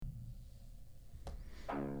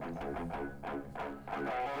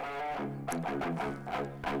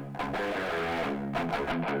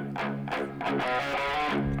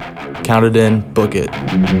Count it in, book it.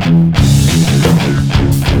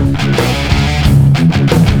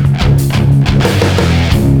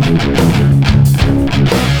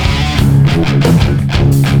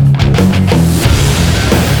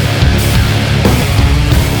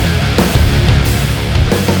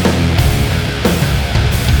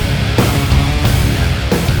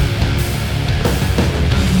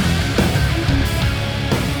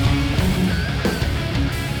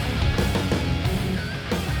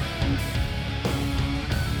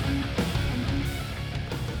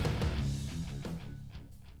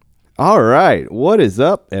 All right, what is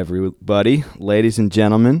up, everybody, ladies and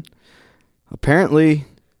gentlemen? Apparently,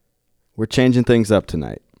 we're changing things up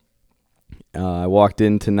tonight. I walked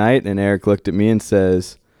in tonight, and Eric looked at me and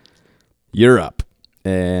says, "You're up."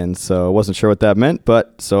 And so I wasn't sure what that meant,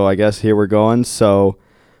 but so I guess here we're going. So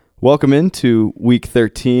welcome into Week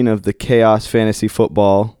 13 of the Chaos Fantasy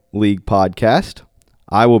Football League podcast.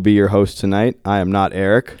 I will be your host tonight. I am not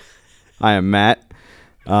Eric. I am Matt.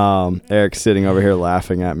 Eric's sitting over here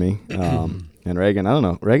laughing at me. And Reagan, I don't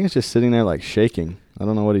know. Reagan's just sitting there like shaking. I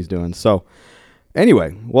don't know what he's doing. So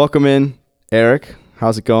anyway, welcome in, Eric.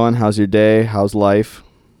 How's it going? How's your day? How's life?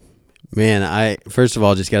 Man, I first of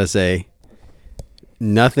all just got to say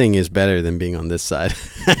nothing is better than being on this side.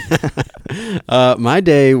 My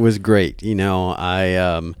day was great. You know,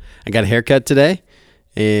 I got a haircut today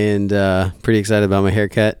and pretty excited about my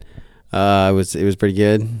haircut. It was pretty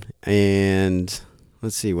good. And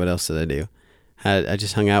let's see, what else did I do? I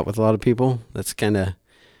just hung out with a lot of people. That's kind of...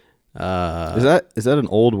 Is that an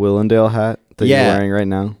old Willendale hat that you're wearing right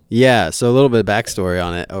now? Yeah, so a little bit of backstory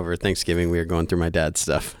on it. Over Thanksgiving, we were going through my dad's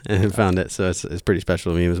stuff and found it. So it's pretty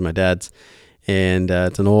special to me. It was my dad's. And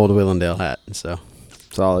it's an old Willendale hat. So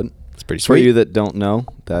solid. It's pretty sweet. For you that don't know,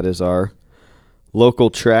 that is our local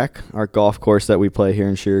track, our golf course that we play here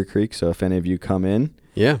in Shearer Creek. So if any of you come in,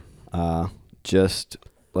 just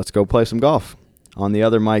let's go play some golf. On the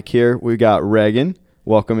other mic here, we got Reagan.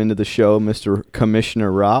 Welcome into the show, Mr.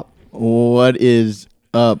 Commissioner Ropp. What is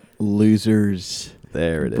up, losers?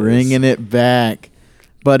 There it is. Bringing it back.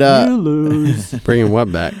 But you lose. Bringing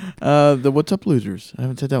what back? The what's up, losers? I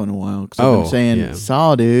haven't said that one in a while because I've been saying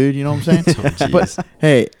solid, dude. You know what I'm saying? But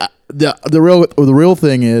hey, the real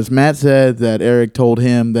thing is Matt said that Eric told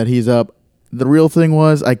him that he's up. The real thing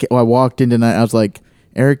was I walked in tonight. I was like,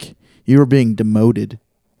 Eric, you were being demoted.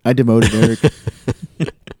 I demoted Eric. I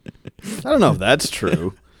don't know if that's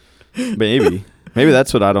true. Maybe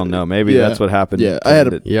that's what I don't know. Maybe that's what happened. Yeah, I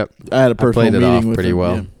had a personal meeting off with pretty him.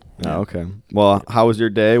 well. Yeah. Oh, okay. Well, how was your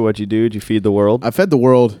day? What'd you do? Did you feed the world? I fed the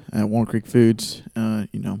world at Walnut Creek Foods.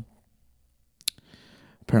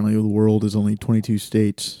 Apparently the world is only 22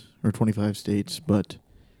 states or 25 states, but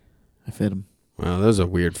I fed them. Wow, that was a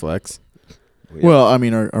weird flex. Well, I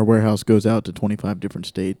mean, our warehouse goes out to 25 different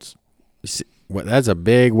states. That's a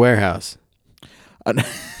big warehouse.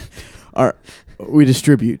 We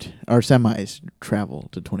distribute. Our semis travel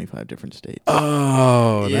to 25 different states.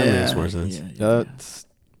 Oh, that makes more sense. Yeah.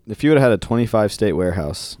 If you would have had a 25-state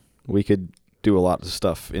warehouse, we could do a lot of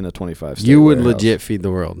stuff in a 25-state You would warehouse. legit feed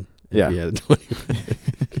the world. Yeah. If you had a 25.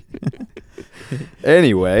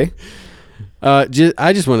 Anyway. I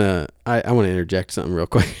just want to interject something real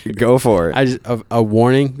quick. Go for it. A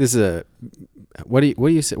warning. This is what do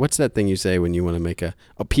you say? What's that thing you say when you want to make a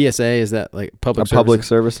PSA? Is that like public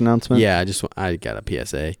service announcement? Yeah, I got a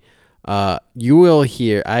PSA. You will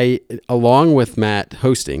hear along with Matt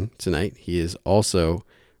hosting tonight. He is also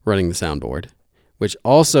running the soundboard, which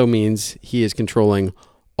also means he is controlling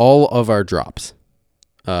all of our drops.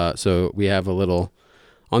 So we have a little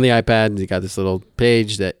on the iPad. You got this little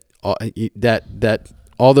page that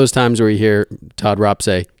all those times where you hear Todd Ropp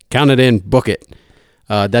say, "Count it in, book it."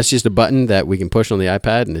 That's just a button that we can push on the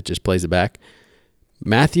iPad, and it just plays it back.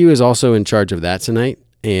 Matthew is also in charge of that tonight,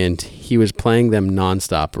 and he was playing them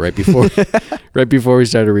nonstop right before we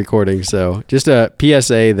started recording. So just a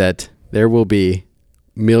PSA that there will be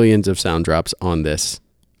millions of sound drops on this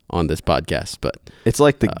podcast. But it's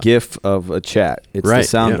like the GIF of a chat. It's the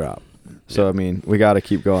sound drop. So I mean, we got to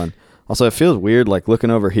keep going. Also, it feels weird like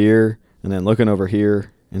looking over here and then looking over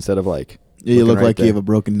here instead of like. Yeah, you look like you have a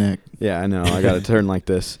broken neck. Yeah, I know. I got to turn like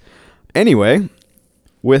this. Anyway,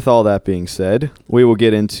 with all that being said, we will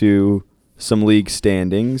get into some league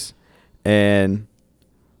standings. And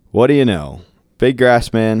what do you know? Big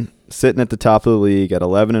Grass Man sitting at the top of the league at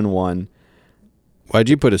 11-1. Why'd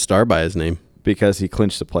you put a star by his name? Because he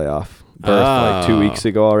clinched the playoff berth like 2 weeks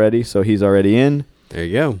ago already. So he's already in. There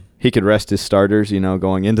you go. he could rest his starters,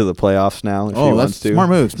 going into the playoffs now if he wants to. Smart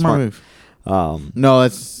move. Smart move. No,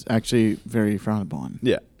 that's actually very frowned upon.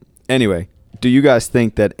 Yeah. Anyway, do you guys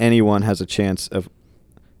think that anyone has a chance of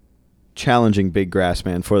challenging Big Grass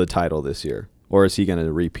Man for the title this year? Or is he going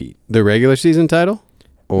to repeat? The regular season title?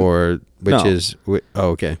 Or which No. is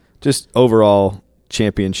okay. Just overall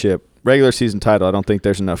championship. Regular season title, I don't think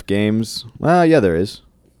there's enough games. Well, yeah, there is.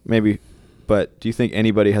 Maybe. But do you think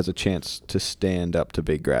anybody has a chance to stand up to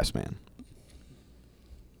Big Grass Man?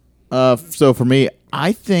 So for me,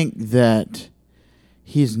 I think that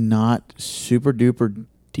he's not super duper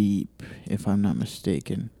deep, if I'm not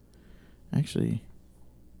mistaken. Actually,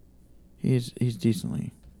 he's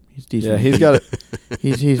decent. Yeah, he's got it.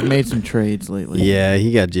 He's made some trades lately. Yeah,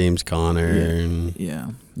 he got James Conner. And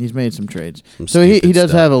Yeah, he's made some trades. Some So he stupid does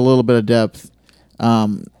stuff. have a little bit of depth,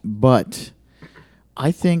 but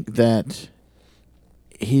I think that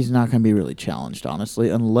he's not going to be really challenged, honestly,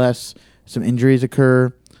 unless some injuries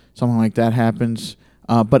occur, something like that happens.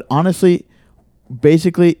 But honestly,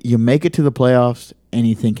 basically, you make it to the playoffs,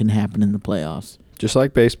 anything can happen in the playoffs. Just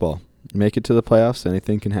like baseball. Make it to the playoffs,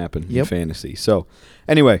 anything can happen in Yep. fantasy. So,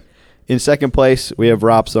 anyway, in second place, we have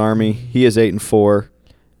Rop's Army. He is 8-4.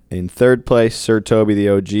 In third place, Sir Toby the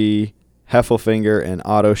OG, Heffelfinger, and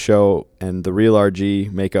Auto Show, and the Real RG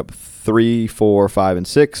make up 3, 4, 5, and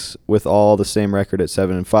 6, with all the same record at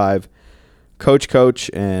 7-5.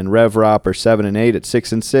 Coach and Rev Rop are 7-8 at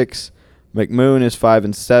 6-6. McMoon is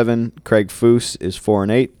 5-7. Craig Foose is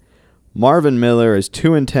 4-8. Marvin Miller is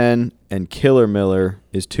 2-10, and Killer Miller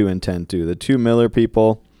is 2-10 too. The two Miller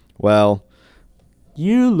people, well,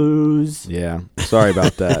 You lose. yeah, sorry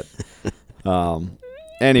about that.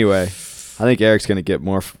 Anyway, I think Eric's going to get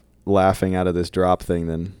more laughing out of this drop thing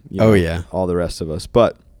than all the rest of us.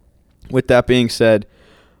 But with that being said,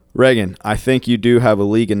 Reagan, I think you do have a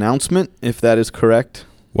league announcement, if that is correct.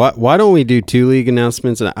 Why don't we do 2 league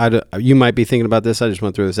announcements? And you might be thinking about this. I just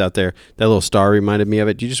want to throw this out there. That little star reminded me of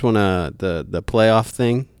it. Do you just want the playoff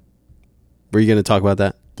thing? Were you going to talk about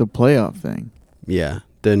that? The playoff thing. Yeah,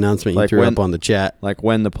 the announcement you Like threw when- up on the chat. Like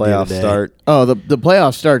when the other playoffs day. start. Oh, the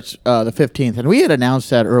playoff starts the 15th, and we had announced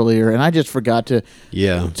that earlier, and I just forgot to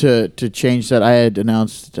change that. I had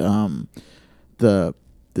announced the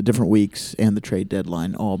different weeks and the trade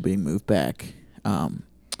deadline all being moved back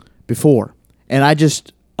before, and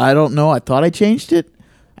I don't know. I thought I changed it.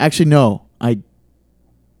 Actually, no. I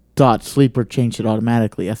thought Sleeper changed it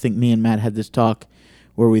automatically. I think me and Matt had this talk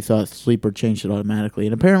where we thought Sleeper changed it automatically,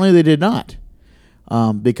 and apparently they did not.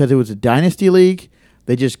 Because it was a dynasty league,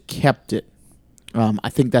 they just kept it. I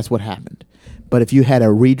think that's what happened. But if you had a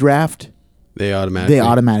redraft, They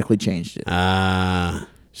automatically changed it.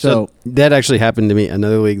 So that actually happened to me.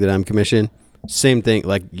 Another league that I'm commissioned. Same thing.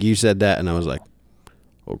 Like you said that, and I was like,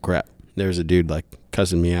 oh, crap. There's a dude like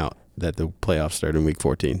cussing me out that the playoffs started in week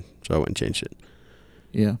 14. So I went and changed it.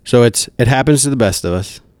 Yeah. So it happens to the best of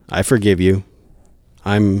us. I forgive you.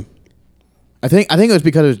 I think it was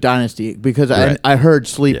because it was dynasty, because Right. I heard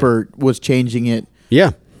Sleeper was changing it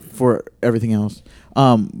Yeah. for everything else.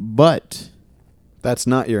 But That's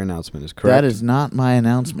not your announcement, is correct? that is not my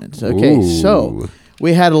announcement. Okay, Ooh. so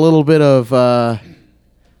we had a little bit of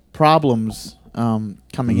problems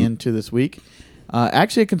coming into this week.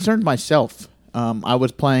 Actually, it concerned myself. I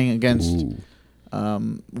was playing against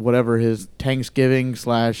whatever his Thanksgiving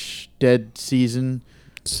 / dead season,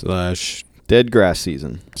 / Dead grass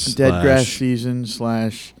season. dead grass season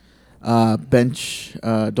 / bench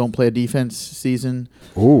don't play a defense season.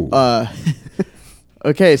 Ooh.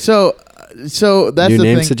 Okay, so that's New the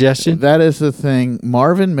name thing. suggestion? That is the thing.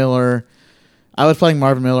 Marvin Miller. I was playing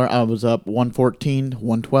Marvin Miller. I was up 114,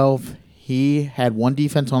 112. He had one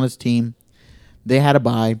defense on his team. They had a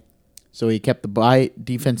bye, so he kept the bye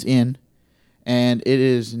defense in. And it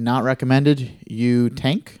is not recommended you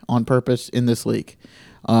tank on purpose in this league.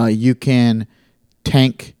 You can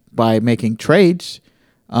tank by making trades.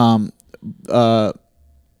 I'm trying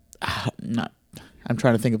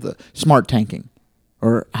to think of the smart tanking.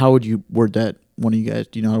 Or how would you word that? One of you guys,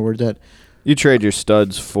 do you know how to word that? You trade your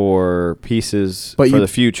studs for pieces But for you- the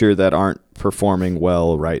future that aren't performing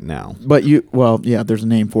well right now. But there's a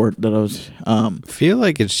name for it that I was. feel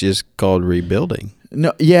like it's just called rebuilding.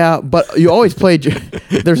 No, yeah, but you always played.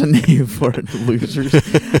 There's a name for it, losers.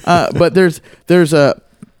 But there's a.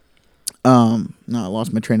 No, I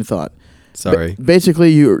lost my train of thought. Sorry. Basically,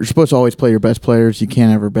 you're supposed to always play your best players. You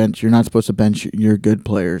can't ever bench. You're not supposed to bench your good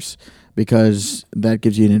players because that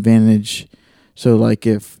gives you an advantage. So, like,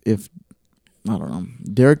 if I don't know,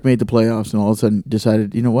 Derek made the playoffs and all of a sudden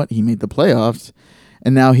decided, you know what, he made the playoffs,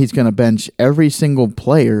 and now he's going to bench every single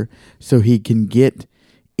player so he can get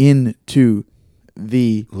into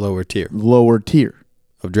the lower tier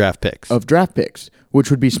of draft picks, which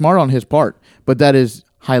would be smart on his part, but that is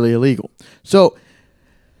highly illegal. So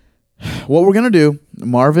what we're going to do,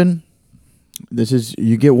 Marvin,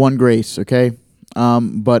 you get one grace, okay?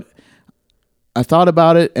 But I thought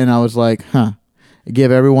about it and I was like,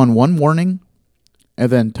 give everyone one warning and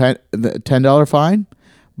then the $10 fine.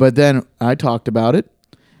 But then I talked about it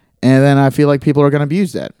and then I feel like people are going to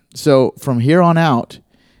abuse that. So from here on out,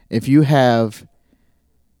 if you have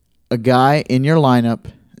a guy in your lineup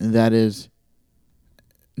that is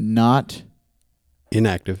not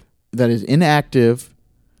inactive,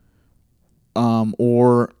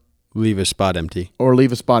 or leave a spot empty,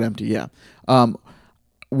 yeah,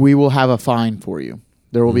 we will have a fine for you.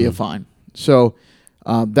 There will be a fine. So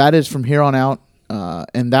that is from here on out,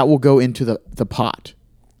 and that will go into the pot.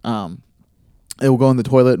 It will go in the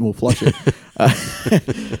toilet and we'll flush it.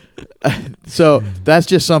 So that's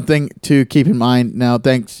just something to keep in mind. Now,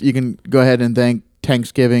 thanks. You can go ahead and thank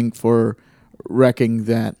Thanksgiving for wrecking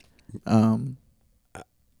that.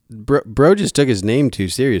 Bro just took his name too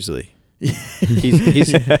seriously.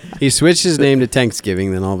 He switched his name to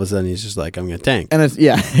Thanksgiving, then all of a sudden he's just like, I'm gonna tank. And it's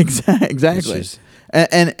exactly.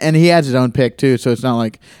 And he has his own pick too, so it's not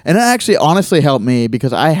like. And it actually honestly helped me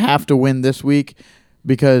because I have to win this week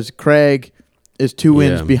because Craig is 2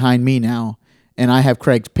 wins behind me now, and I have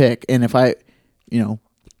Craig's pick. And if I,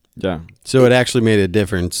 so it actually made a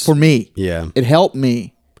difference for me. Yeah, it helped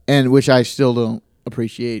me, and which I still don't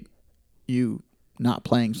appreciate you not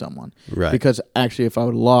playing someone, right? Because actually, if I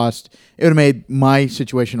would have lost, it would have made my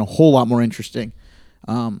situation a whole lot more interesting.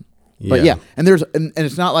 But yeah, and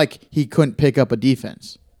it's not like he couldn't pick up a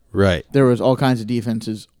defense. Right. There was all kinds of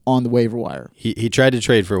defenses on the waiver wire. He tried to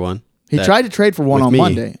trade for one. He tried to trade for one on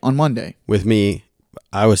Monday. With me,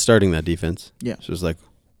 I was starting that defense. Yeah. So it was like,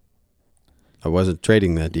 I wasn't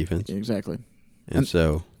trading that defense. Exactly. And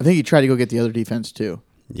so I think he tried to go get the other defense too.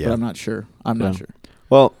 Yeah. But I'm not sure. Not sure.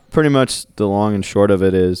 Well, pretty much the long and short of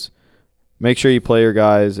it is make sure you play your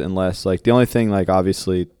guys unless, like, the only thing, like,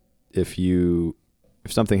 obviously, if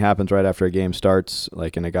something happens right after a game starts,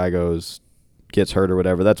 like, and a guy gets hurt or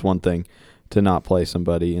whatever, that's one thing to not play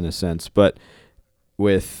somebody in a sense. But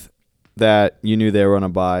with that, you knew they were on a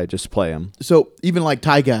bye, just play him. So even like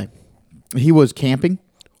Ty Guy, he was camping,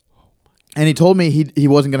 and he told me he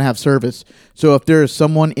wasn't going to have service. So if there is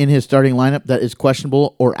someone in his starting lineup that is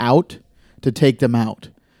questionable or out, to take them out.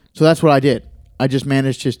 So that's what I did. I just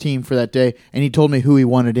managed his team for that day, and he told me who he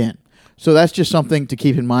wanted in. So that's just something to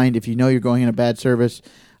keep in mind. If you know you're going in a bad service,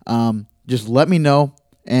 just let me know,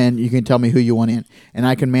 and you can tell me who you want in, and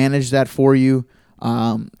I can manage that for you.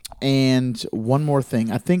 And one more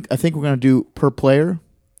thing, I think we're going to do per player,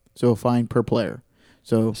 so fine per player.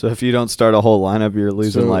 So if you don't start a whole lineup, you're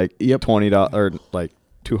losing $20 or like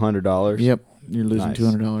 $200. Yep, you're losing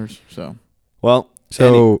 $200.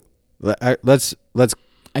 So let's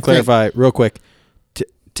clarify real quick.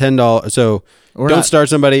 $10. So don't start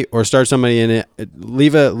somebody or start somebody in it.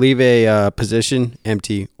 Leave a position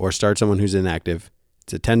empty or start someone who's inactive.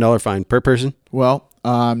 It's a $10 fine per person. Well,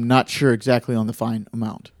 I'm not sure exactly on the fine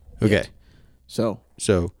amount. Okay. Yet. So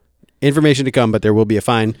information to come, but there will be a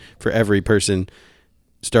fine for every person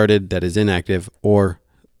started that is inactive or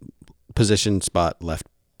position spot left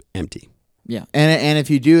empty. Yeah. And if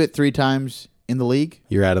you do it 3 times in the league,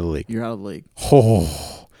 you're out of the league.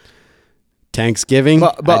 Oh. Thanksgiving.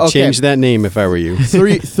 I'd change that name if I were you.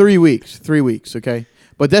 3 weeks. 3 weeks, okay?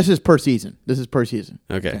 But this is per season.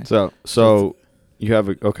 Okay. So you have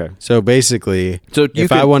So basically,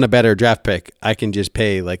 if I want a better draft pick, I can just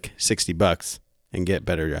pay like $60 and get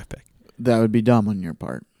better draft pick. That would be dumb on your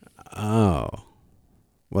part. Oh.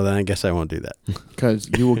 Well, then I guess I won't do that. Because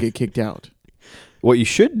you will get kicked out. What you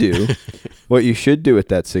should do with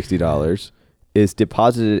that $60 is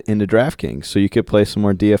deposit it into DraftKings so you could play some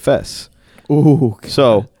more DFS. Ooh. God.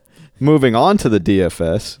 So, moving on to the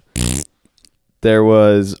DFS, there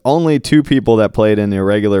was only 2 people that played in the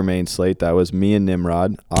irregular main slate. That was me and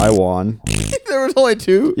Nimrod. I won. There was only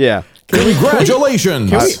 2? Yeah.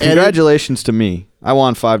 Congratulations. Congratulations to me. I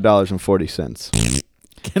won $5.40.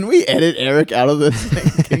 Can we edit Eric out of this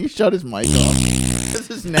thing? Can you shut his mic off?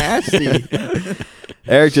 This is nasty.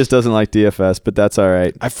 Eric just doesn't like DFS, but that's all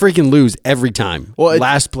right. I freaking lose every time. Well,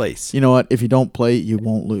 last place. You know what? If you don't play, you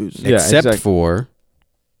won't lose. Yeah, except for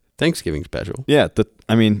Thanksgiving special. Yeah,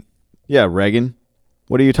 Reagan.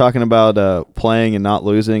 What are you talking about playing and not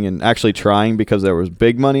losing and actually trying because there was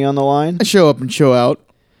big money on the line? I show up and show out.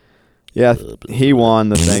 Yeah, he won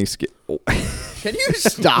the Thanksgiving. Can you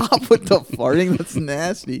stop with the farting? That's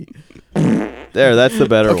nasty. There, that's the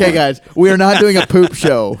better Okay, one. guys, we are not doing a poop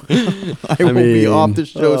show. I will be mean, off the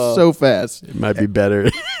show so fast. It might be better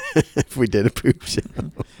if we did a poop show.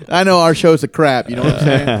 I know our show's a crap, you know what I'm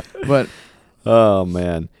saying? But Oh,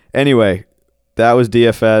 man. Anyway, that was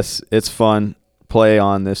DFS. It's fun. Play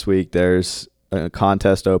on this week. There's a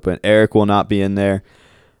contest open. Eric will not be in there.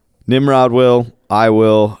 Nimrod will. I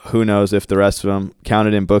will. Who knows if the rest of them. Count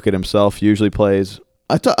It In, Book It himself usually plays.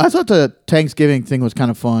 I thought the Thanksgiving thing was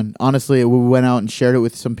kind of fun. Honestly, we went out and shared it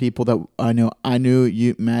with some people that I knew. I knew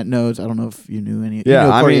you. Matt knows. I don't know if you knew any. Yeah,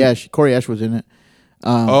 you know Corey I mean- Ash. Corey Ash was in it.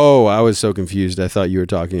 Oh, I was so confused. I thought you were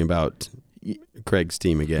talking about Craig's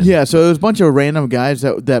team again. Yeah, so it was a bunch of random guys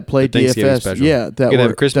that played The Thanksgiving DFS. special. Yeah, that You gonna have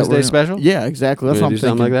were a Christmas that were- Day special? Yeah, exactly. That's You what wanna I'm do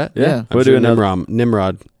something thinking. like that? Yeah. I'm We'll sure do another-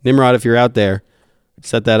 Nimrod, if you're out there,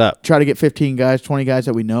 set that up. Try to get 15 guys, 20 guys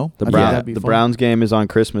that we know. The, I think Brown, that'd be the fun. Browns game is on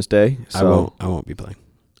Christmas Day. So I won't be playing.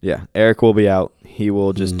 yeah, Eric will be out. He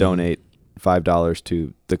will just Mm. donate $5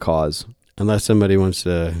 to the cause. Unless somebody wants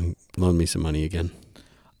to loan me some money again.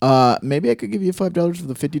 Maybe I could give you $5 for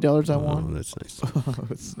the $50 I Oh, won. that's nice. Oh,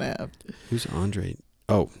 snapped. Who's Andre?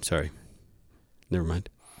 Oh, sorry. Never mind.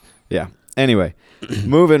 Yeah. Anyway,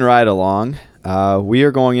 moving right along, we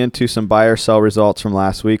are going into some buy or sell results from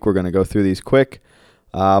last week. We're going to go through these quick.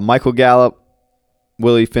 Michael Gallup,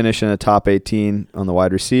 will he finish in the top 18 on the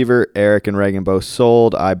wide receiver? Eric and Reagan both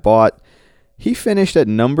sold. I bought. He finished at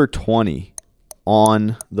number 20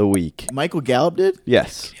 on the week. Michael Gallup did?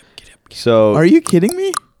 Yes. So Are you kidding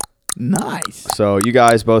me? Nice. So you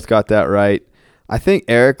guys both got that right. I think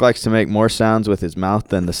Eric likes to make more sounds with his mouth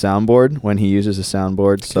than the soundboard when he uses a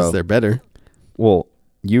soundboard. Because So, they're better. well,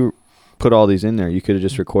 you put all these in there. You could have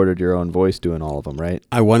just recorded your own voice doing all of them, right?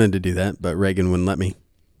 I wanted to do that, but Reagan wouldn't let me.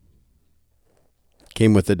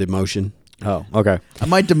 Came with a demotion. Oh, okay. I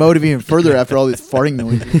might demote him even further after all this farting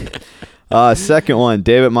noises. Second one,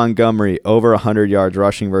 David Montgomery, over 100 yards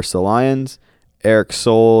rushing versus the Lions. Eric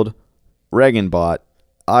sold. Reagan bought.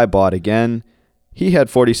 I bought again. He had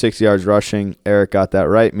 46 yards rushing. Eric got that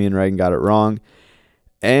right. Me and Reagan got it wrong.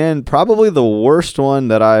 And probably the worst one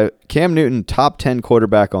Cam Newton, top 10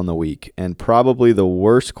 quarterback on the week, and probably the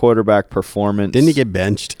worst quarterback performance. Didn't he get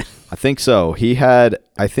benched? I think so.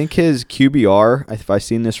 I think his QBR, if I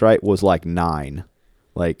seen this right, was like 9,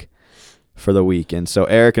 for the week. And so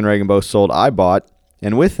Eric and Reagan both sold. I bought.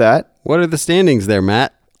 And with that, What are the standings there,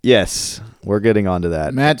 Matt? yes, we're getting onto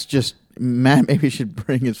that. Matt maybe should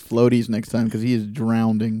bring his floaties next time because he is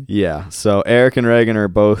drowning. Yeah. So Eric and Reagan are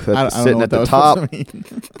both I don't know sitting what at that the was top. supposed to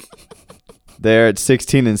mean. They're at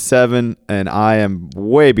 16-7, and I am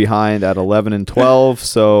way behind at 11-12.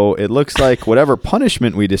 So it looks like whatever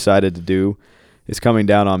punishment we decided to do is coming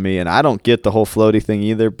down on me, and I don't get the whole floaty thing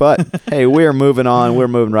either. But hey, we're moving on. We're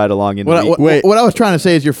moving right along. What I was trying to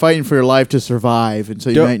say is you're fighting for your life to survive, and so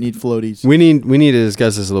you Don't- might need floaties. We need to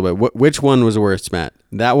discuss this a little bit. Which one was worse, Matt?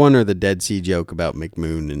 That one or the Dead Sea joke about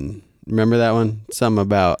McMoon? And remember that one? Something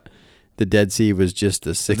about the Dead Sea was just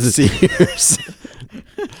the 6 Seers.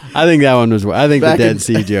 I think that one was. I think Back the Dead in-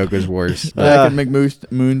 Sea joke was worse. Back in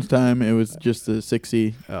McMoon's time, it was just the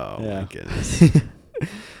 6E. Oh Yeah. my goodness.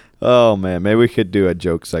 Oh, man. Maybe we could do a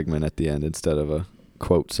joke segment at the end instead of a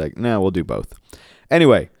quote segment. No, we'll do both.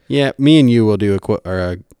 Anyway, Yeah, me and you will do a quote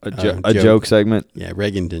or a joke segment. Yeah,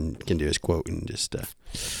 Reagan can do his quote and just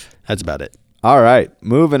that's about it. All right,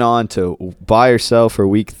 moving on to buy or sell for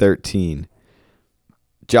week 13.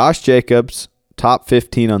 Josh Jacobs, top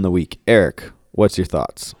 15 on the week. Eric, what's your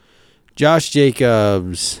thoughts? Josh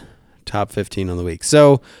Jacobs, top 15 on the week.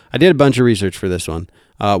 So I did a bunch of research for this one.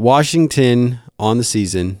 Washington on the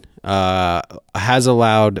season has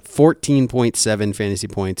allowed 14.7 fantasy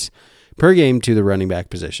points per game to the running back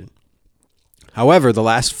position. However, the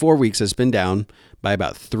last 4 weeks has been down by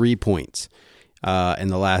about 3 points. In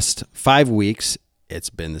the last 5 weeks, it's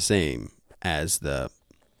been the same as the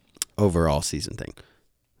overall season thing.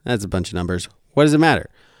 That's a bunch of numbers. What does it matter?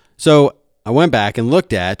 So I went back and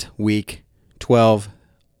looked at week 12,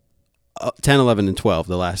 10, 11, and 12,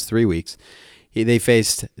 the last 3 weeks. They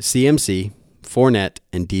faced CMC, Fournette,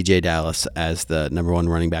 and DJ Dallas as the number one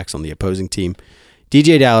running backs on the opposing team.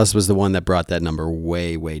 DJ Dallas was the one that brought that number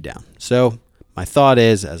way, way down. So my thought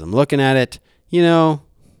is, as I'm looking at it,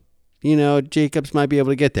 Jacobs might be able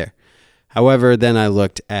to get there. However, then I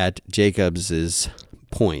looked at Jacobs's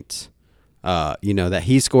points. That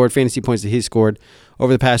he scored, fantasy points that he scored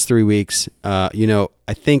over the past 3 weeks. I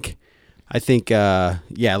think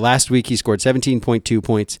last week he scored 17.2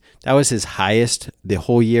 points. That was his highest the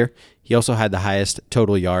whole year. He also had the highest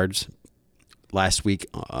total yards last week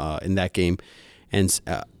in that game. And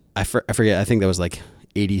I forget, I think that was like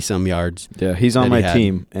 80-some yards. Yeah, he's on that he my had.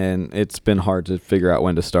 team, and it's been hard to figure out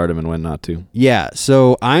when to start him and when not to. Yeah,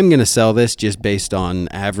 so I'm gonna sell this just based on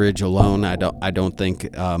average alone. I don't think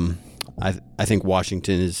I think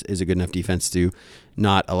Washington is a good enough defense to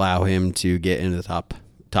not allow him to get into the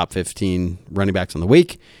top 15 running backs on the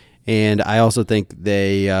week, and I also think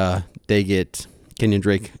they get Kenyon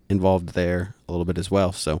Drake involved there a little bit as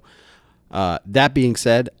well. So that being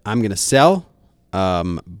said, I'm gonna sell,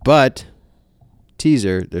 but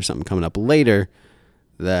teaser, there's something coming up later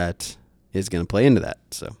that is gonna play into that.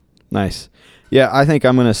 So. Nice. Yeah, I think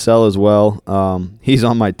I'm going to sell as well. He's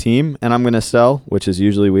on my team, and I'm going to sell, which is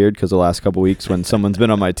usually weird because the last couple weeks when someone's been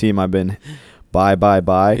on my team, I've been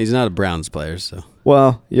buy. He's not a Browns player, so.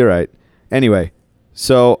 Well, you're right. Anyway,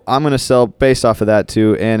 so I'm going to sell based off of that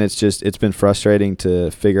too, and it's been frustrating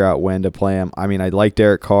to figure out when to play him. I mean, I like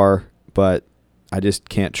Derek Carr, but I just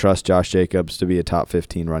can't trust Josh Jacobs to be a top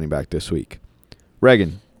 15 running back this week.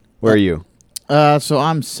 Reagan, where are you? So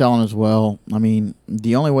I'm selling as well. I mean,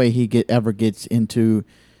 the only way he ever gets into,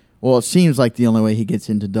 well, it seems like the only way he gets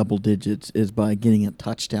into double digits is by getting a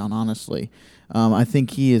touchdown, honestly. I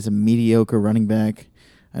think he is a mediocre running back.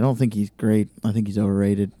 I don't think he's great. I think he's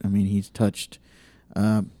overrated. I mean, he's touched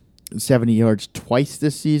 70 yards twice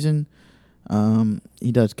this season.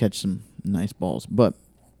 He does catch some nice balls. But,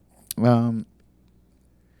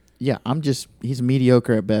 yeah, he's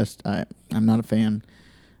mediocre at best. I'm not a fan.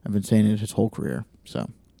 I've been saying it his whole career. So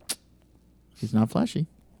he's not flashy,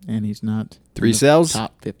 and he's not 3 sells?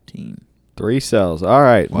 top 15. 3 sells. All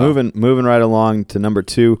right, Wow. moving right along to number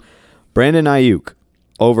 2, Brandon Ayuk,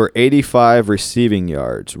 over 85 receiving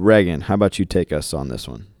yards. Reagan, how about you take us on this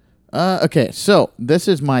one? Okay, so this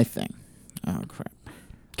is my thing. Oh, crap.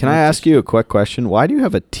 Can I ask you a quick question? Why do you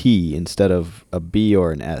have a T instead of a B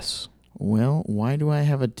or an S? Well, why do I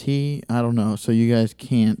have a T? I don't know. So you guys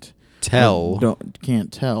can't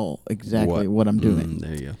can't tell exactly what I'm doing.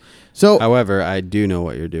 There you go. So, However, I do know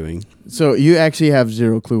what you're doing. so you actually have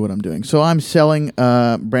zero clue what I'm doing. So I'm selling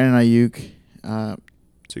Brandon Ayuk.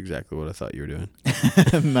 That's exactly what I thought you were doing.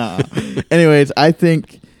 Nah. Anyways, I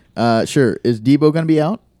think sure, is Debo going to be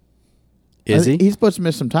out? Is he? He's supposed to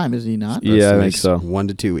miss some time, is he not? Yeah, I think Makes so. 1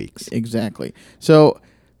 to 2 weeks. Exactly. So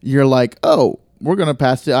you're like, oh, we're going to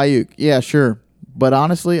pass to Ayuk. Yeah, sure. But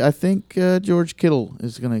honestly, I think George Kittle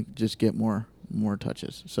is going to just get more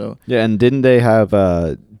touches. So Yeah, and didn't they have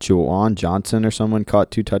Juwan Johnson or someone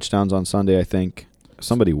caught 2 touchdowns on Sunday, I think?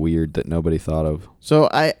 Somebody weird that nobody thought of. So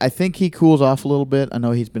I think he cools off a little bit. I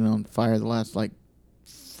know he's been on fire the last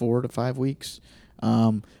 4 to 5 weeks.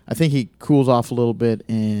 I think he cools off a little bit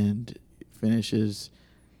and finishes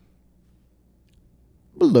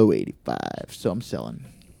below 85. So I'm selling.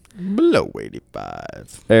 Below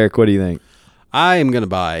 85. Eric, what do you think? I am going to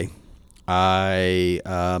buy. I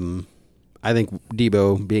think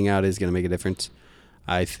Debo being out is going to make a difference.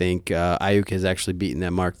 I think Ayuk has actually beaten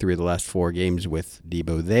that mark 3 of the last 4 games with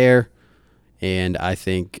Debo there, and I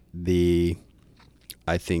think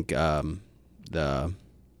what's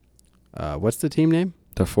the team name?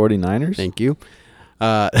 The 49ers? Thank you.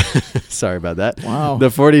 Sorry about that. Wow. The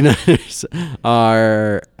 49ers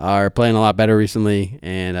are playing a lot better recently,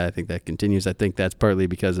 and I think that continues. I think that's partly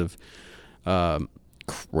because of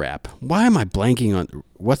crap. Why am I blanking on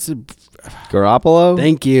what's the Garoppolo?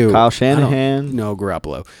 Thank you. Kyle Shanahan? No,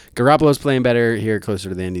 Garoppolo. Garoppolo's playing better here closer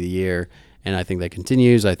to the end of the year, and I think that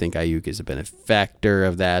continues. I think Ayuk is a benefactor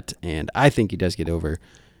of that, and I think he does get over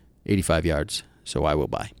 85 yards, so I will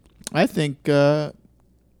buy. I think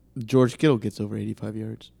George Kittle gets over 85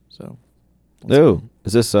 yards. So. Ooh,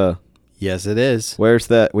 is this Yes, it is. where's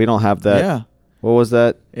that? We don't have that. Yeah. What was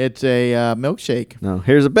that? It's a milkshake. No,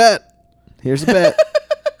 here's a bet. Here's a bet.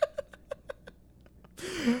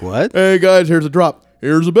 What? Hey, guys, here's a drop.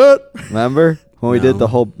 Here's a bet. Remember when we No. did the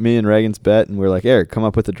whole me and Reagan's bet, and we're like, Eric, come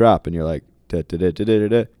up with a drop, and you're like, da.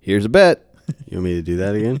 Here's a bet. You want me to do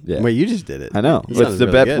that again? Yeah. Wait, you just did it. I know. You What's sounded the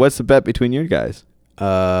really bet? good. What's the bet between you guys?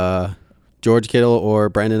 George Kittle or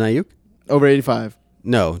Brandon Ayuk? Over 85.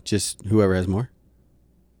 No, just whoever has more.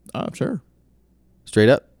 Sure. Straight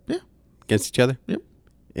up? Yeah. Against each other? Yep.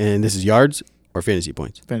 And this is yards or fantasy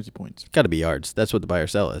points? Fantasy points. Got to be yards. That's what the buy or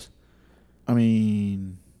sell is. I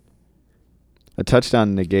mean, A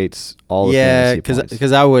touchdown negates all the Yeah, fantasy points.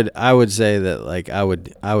 because I would say that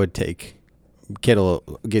I would take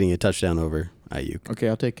Kittle getting a touchdown over Ayuk. okay,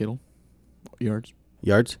 I'll take Kittle. Yards.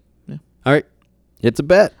 Yards? Yeah. All right. It's a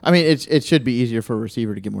bet. I mean, it should be easier for a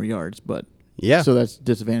receiver to get more yards, but Yeah. so that's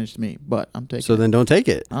disadvantage to me. But I'm taking. So then don't take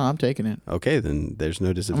it. I'm taking it. Okay, then there's no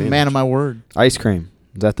I'm disadvantage. a man of my word. Ice cream.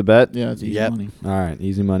 Is that the bet? Yeah, it's easy Yep. money. All right.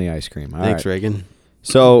 Easy money ice cream. All Thanks, right. Reagan.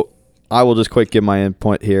 So I will just quick give my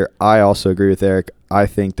input here. I also agree with Eric. I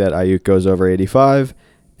think that Ayuk goes over 85,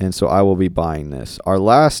 and so I will be buying this. Our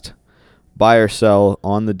last buy or sell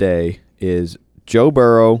on the day is Joe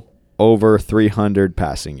Burrow over 300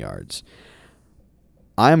 passing yards.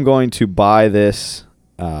 I'm going to buy this.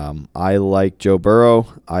 I like Joe Burrow.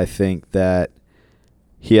 I think that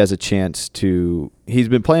he has a chance to. He's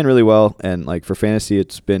been playing really well, and like for fantasy,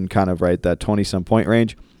 it's been kind of right that 20-some point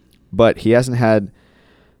range. But he hasn't had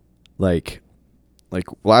like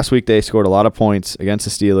last week they scored a lot of points against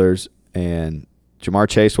the Steelers, and Jamar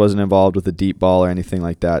Chase wasn't involved with a deep ball or anything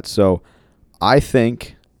like that. So I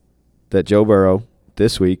think that Joe Burrow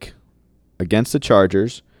this week against the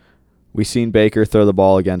Chargers. We've seen Baker throw the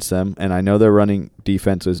ball against them, and I know their running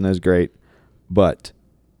defense isn't as great, but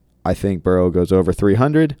I think Burrow goes over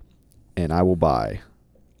 300, and I will buy.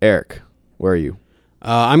 Eric, where are you?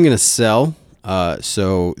 I'm going to sell.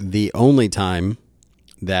 So the only time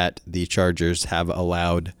that the Chargers have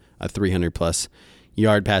allowed a 300-plus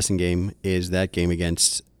yard passing game is that game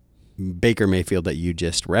against Baker Mayfield that you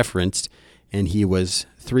just referenced, and he was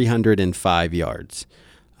 305 yards.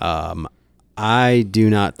 I do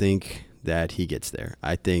not think that he gets there.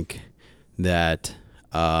 I think that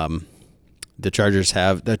the Chargers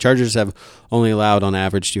have only allowed on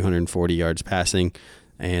average 240 yards passing,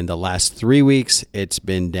 and the last 3 weeks it's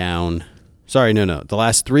been down. Sorry, no. The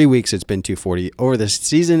last 3 weeks it's been 240. Over the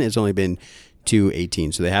season it's only been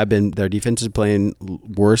 218. So their defense is playing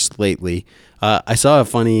worse lately. I saw a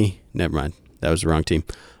funny. Never mind. That was the wrong team.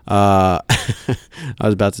 I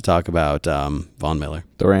was about to talk about Von Miller.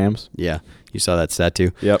 The Rams? Yeah. You saw that stat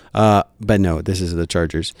too? Yep. But no, this is the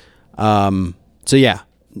Chargers. So yeah,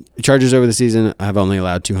 Chargers over the season have only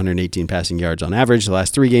allowed 218 passing yards on average. The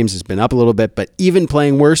last 3 games has been up a little bit, but even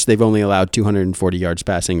playing worse, they've only allowed 240 yards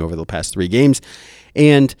passing over the past 3 games.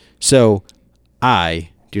 And so I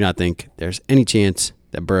do not think there's any chance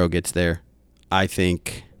that Burrow gets there. I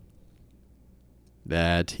think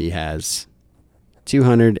that he has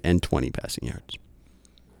 220 passing yards.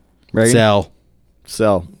 Reagan?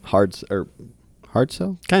 Sell. Hard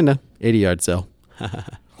sell? Kind of. 80-yard sell.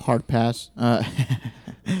 Hard pass. I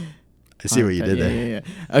see what you did there.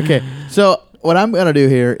 Yeah. Okay, so what I'm going to do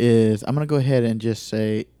here is I'm going to go ahead and just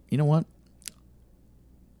say, you know what?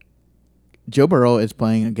 Joe Burrow is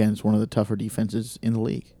playing against one of the tougher defenses in the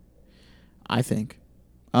league, I think.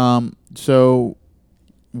 So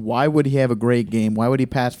why would he have a great game? Why would he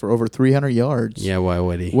pass for over 300 yards? Yeah, why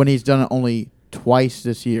would he? When he's done it only twice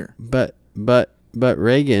this year. But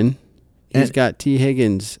Reagan, he's got T.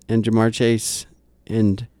 Higgins and Jamar Chase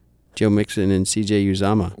and Joe Mixon and C.J.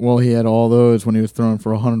 Uzomah. Well, he had all those when he was throwing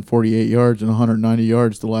for 148 yards and 190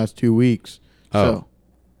 yards the last 2 weeks. Oh,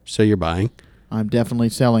 so you're buying? I'm definitely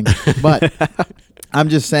selling. But I'm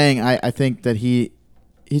just saying I think that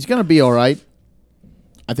he's going to be all right.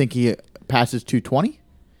 I think he passes 220.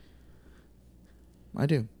 I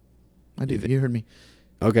do. You heard me.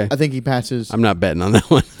 Okay. I think he passes I'm not betting on that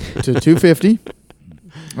one. to 250.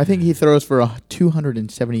 I think he throws for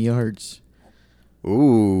 270 yards.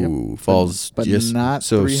 Ooh, Yep. falls but just not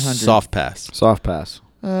so 300. soft pass. Soft pass.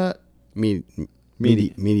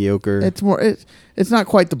 Mediocre. It's more. It's not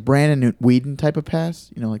quite the Brandon Whedon type of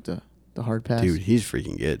pass. You know, like the hard pass. Dude, he's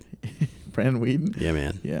freaking good. Brandon Whedon. Yeah,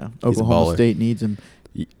 man. Yeah, He's a Oklahoma baller. State needs him.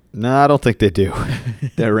 No, I don't think they do.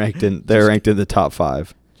 They're ranked in the top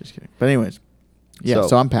 5. Just kidding. But anyways, yeah.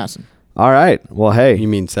 So I'm passing. All right. Well, hey, You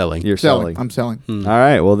mean selling? you're selling. I'm selling. All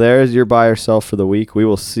right. Well, there's your buy or sell for the week. We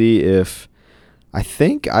will see if I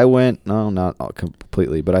think I went. No, not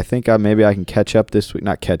completely, but I think maybe I can catch up this week.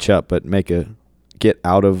 Not catch up, but get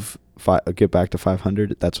back to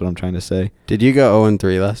 500. That's what I'm trying to say. Did you go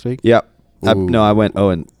 0-3 last week? Yep. I Ooh. went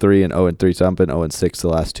 0-3 and 0-3, so I've been 0-6 the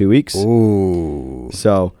last 2 weeks. Ooh.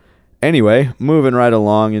 So, anyway, moving right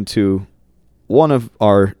along into one of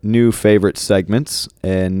our new favorite segments,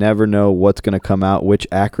 and never know what's going to come out, which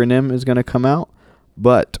acronym is going to come out,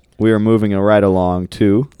 but we are moving right along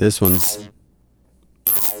to This one's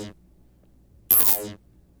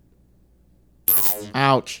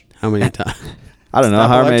Ouch. how many times? I don't know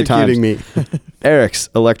how many times. Me. Eric's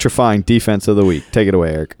electrifying defense of the week. Take it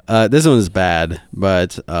away, Eric. This one's bad,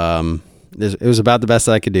 but it was about the best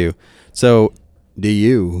I could do. So, do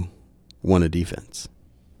you want a defense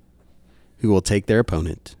who will take their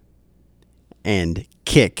opponent and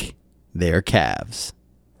kick their calves?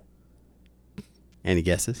 Any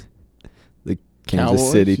guesses? The Kansas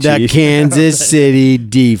Cowboys? City The Chiefs. Kansas City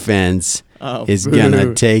defense Oh, is boo. going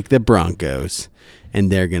to take the Broncos,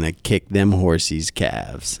 and they're going to kick them horsies'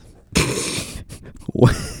 calves.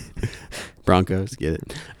 Broncos, get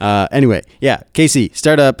it. Anyway, yeah, KC,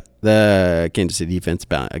 start up the Kansas City defense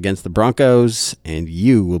against the Broncos, and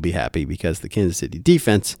you will be happy because the Kansas City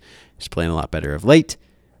defense is playing a lot better of late,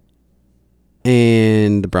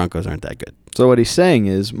 and the Broncos aren't that good. So what he's saying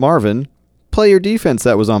is, Marvin, play your defense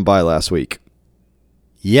that was on bye last week.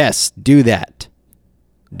 Yes, do that.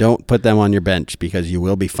 Don't put them on your bench because you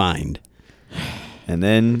will be fined. And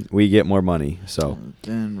then we get more money. So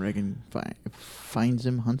then Reagan finds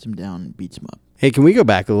him, hunts him down, and beats him up. Hey, can we go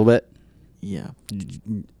back a little bit? Yeah.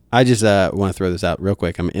 I just want to throw this out real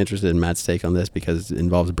quick. I'm interested in Matt's take on this because it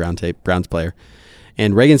involves a Browns player.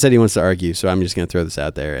 And Reagan said he wants to argue, so I'm just going to throw this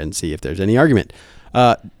out there and see if there's any argument.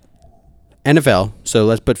 NFL, so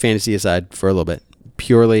let's put fantasy aside for a little bit.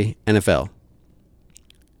 Purely NFL.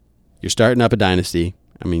 You're starting up a dynasty.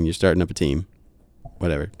 I mean, you're starting up a team.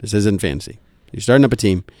 Whatever. This isn't fantasy. You're starting up a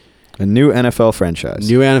team. A new NFL franchise.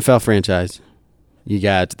 New NFL franchise. You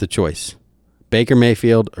got the choice: Baker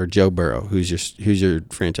Mayfield or Joe Burrow. Who's your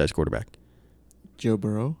franchise quarterback? Joe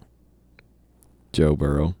Burrow. Joe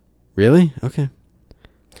Burrow. Really? Okay.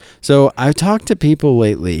 So I've talked to people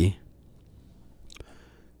lately.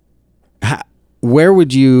 Where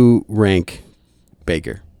would you rank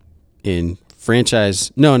Baker in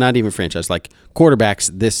franchise? No, not even franchise. Like quarterbacks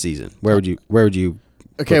this season. Where would you?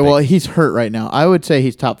 Okay, well, he's hurt right now. I would say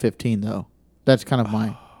he's top 15 though. That's kind of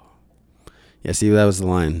my. Yeah, see, that was the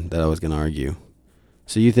line that I was going to argue.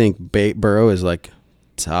 So you think Burrow is like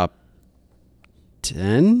top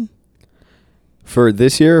 10? For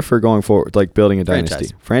this year or for going forward, like building a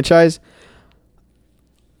dynasty? Franchise?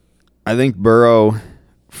 I think Burrow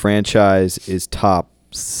franchise is top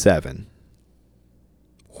 7.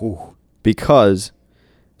 Ooh. Because,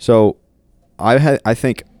 so I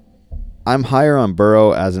think I'm higher on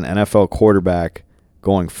Burrow as an NFL quarterback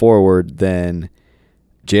going forward than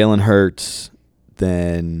Jalen Hurts,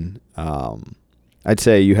 than I'd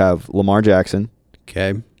say you have Lamar Jackson.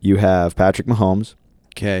 Okay. You have Patrick Mahomes.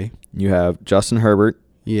 Okay. You have Justin Herbert.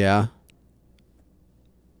 Yeah.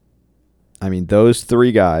 I mean, those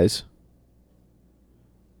 3 guys.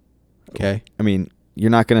 Okay. I mean,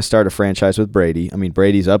 you're not going to start a franchise with Brady. I mean,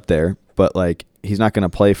 Brady's up there, but like he's not going to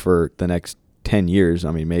play for the next 10 years.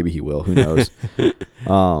 I mean, maybe he will. Who knows?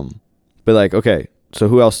 But like, okay, so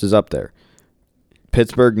who else is up there?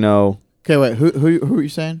 Pittsburgh, no. Okay, wait. Who are you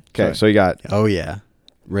saying? Okay, Sorry. so you got. Oh yeah,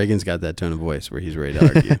 Reagan's got that tone of voice where he's ready to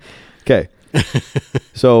argue. Okay,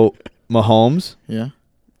 so Mahomes. Yeah.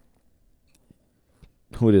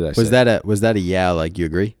 Who did I say? Was that a yeah? Like you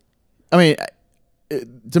agree? I mean,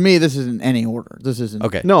 to me, this isn't any order. This isn't.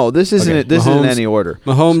 Okay. No, this isn't. Okay. This isn't any order.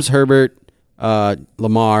 Mahomes, Herbert,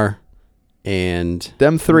 Lamar, and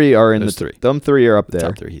Them 3 are in those the 3. Them 3 are up there.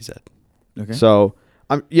 Top 3, he said. Okay. So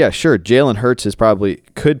yeah, sure. Jalen Hurts is probably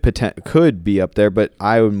could be up there, but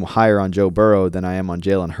I'm higher on Joe Burrow than I am on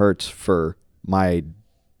Jalen Hurts for my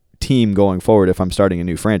team going forward if I'm starting a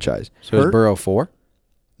new franchise. So is Burrow 4?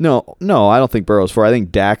 No, I don't think Burrow's 4. I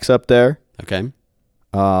think Dak's up there. Okay.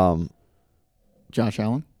 Josh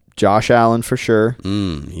Allen. Josh Allen for sure.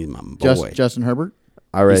 He's my boy. Justin Herbert.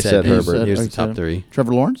 I already He said Herbert. Here's the said top 3.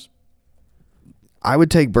 Trevor Lawrence. I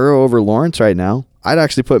would take Burrow over Lawrence right now. I'd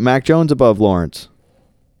actually put Mac Jones above Lawrence.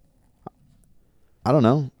 I don't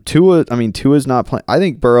know. Tua's not playing. I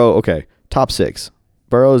think Burrow, okay, top 6.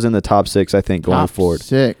 Burrow's in the top 6, I think, going forward.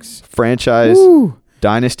 6. Franchise,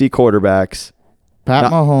 dynasty quarterbacks.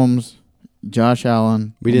 Mahomes, Josh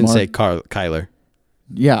Allen. We didn't say Kyler.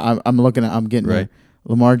 Yeah, I'm looking at. I'm getting right.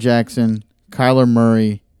 Lamar Jackson, Kyler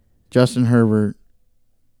Murray, Justin Herbert,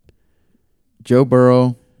 Joe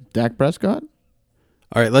Burrow, Dak Prescott.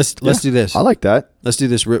 All right, let's do this. I like that. Let's do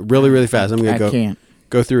this really fast. I'm going can't.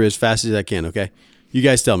 go through as fast as I can, okay? You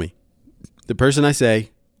guys tell me. The person I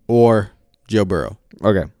say or Joe Burrow.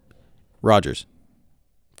 Okay. Rodgers.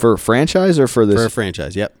 For franchise or for this? For a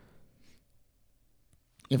franchise, yep.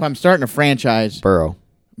 If I'm starting a franchise, Burrow.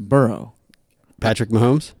 Patrick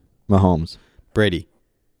Mahomes. Mahomes. Brady.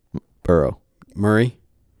 Burrow. Murray.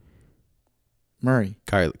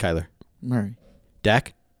 Kyler. Murray.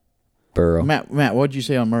 Dak. Burrow. Matt, what did you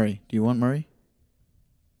say on Murray? Do you want Murray?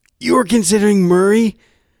 You were considering Murray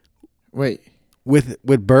Wait. with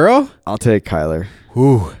Burrow? I'll take Kyler.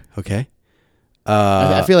 Ooh, okay.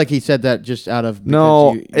 I feel like he said that just out of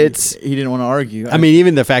No, he didn't want to argue. I mean,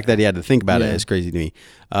 even the fact that he had to think about it is crazy to me.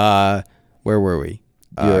 Where were we?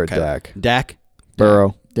 You're Dak. Dak.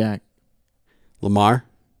 Burrow. Dak. Lamar.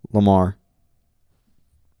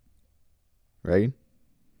 Reagan?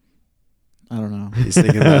 I don't know. He's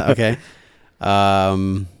thinking about it.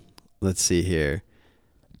 Okay. Let's see here.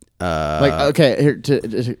 Okay, here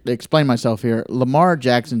to explain myself here. Lamar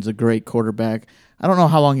Jackson's a great quarterback. I don't know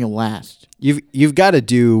how long he'll last. You've got to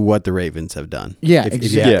do what the Ravens have done. Yeah,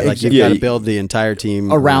 exactly. Like you've got to build the entire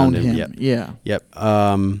team around him. Yep. Yeah. Yep.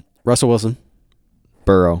 Russell Wilson.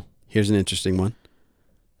 Burrow. Here's an interesting one.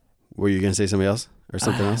 Were you going to say somebody else or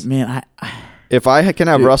something else? Man, If I can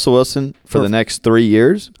have Russell Wilson for the next 3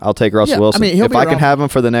 years, I'll take Russell Wilson. If I can have him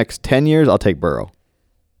for the next 10 years, I'll take Burrow.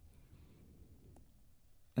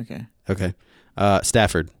 Okay.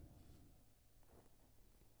 Stafford.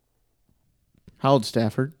 How old's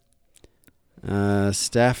Stafford?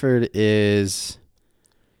 Stafford is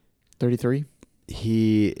 33.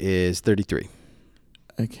 He is 33.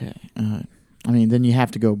 Okay. Then you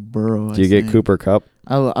have to go Burrow. Do you get Cooper Kupp?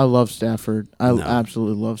 I love Stafford. I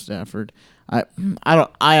absolutely love Stafford. I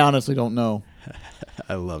honestly don't know.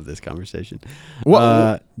 I love this conversation.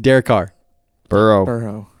 What? Derek Carr.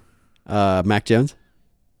 Burrow. Mac Jones.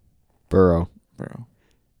 Burrow.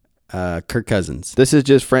 Kirk Cousins. This is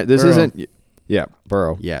just this Burrow. isn't. Yeah,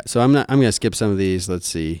 Burrow. Yeah. So I'm gonna skip some of these. Let's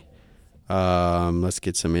see. Let's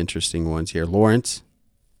get some interesting ones here. Lawrence.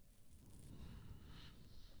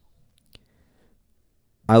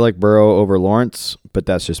 I like Burrow over Lawrence, but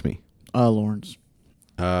that's just me. Lawrence.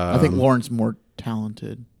 I think Lawrence more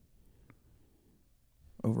talented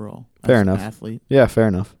overall. Fair enough. Athlete. Yeah, fair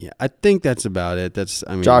enough. Yeah, I think that's about it.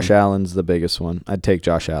 Josh Allen's the biggest one. I'd take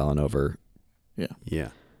Josh Allen over. Yeah.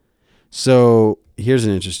 So here's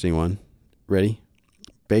an interesting one. Ready?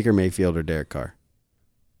 Baker Mayfield or Derek Carr?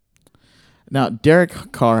 Now,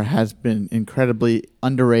 Derek Carr has been incredibly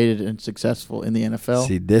underrated and successful in the NFL.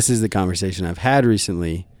 See, this is the conversation I've had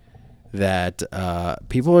recently that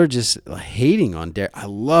people are just hating on Derek. I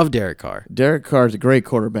love Derek Carr. Derek Carr is a great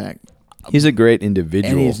quarterback. He's a great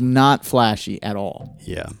individual. And he's not flashy at all.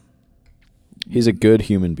 Yeah. He's a good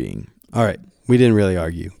human being. All right. We didn't really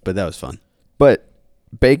argue, but that was fun. But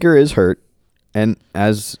Baker is hurt. And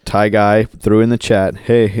as Ty Guy threw in the chat,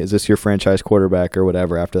 hey, is this your franchise quarterback or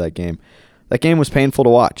whatever after that game? That game was painful to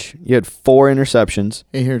watch. You had 4 interceptions.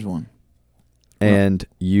 Hey, here's one. And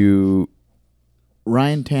Ryan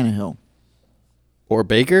Tannehill. Or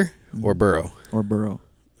Baker or Burrow? Or Burrow.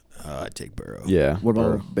 I'd take Burrow. Yeah. What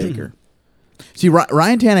about Baker? See,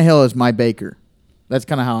 Ryan Tannehill is my Baker. That's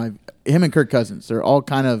kind of how him and Kirk Cousins, they're all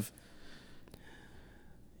kind of.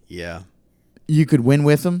 Yeah. You could win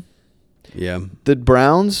with them. Yeah. The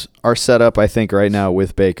Browns are set up, I think, right now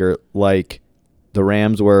with Baker like the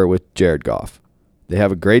Rams were with Jared Goff. They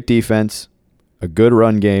have a great defense, a good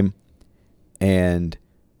run game, and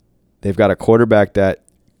they've got a quarterback that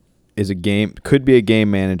could be a game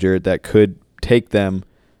manager that could take them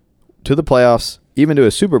to the playoffs, even to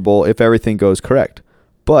a Super Bowl if everything goes correct.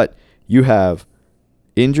 But you have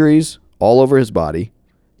injuries all over his body.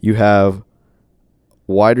 You have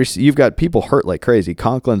you've got people hurt like crazy.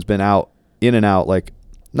 Conklin's been in and out, like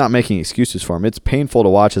not making excuses for him. It's painful to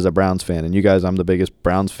watch as a Browns fan. And you guys, I'm the biggest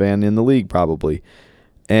Browns fan in the league probably.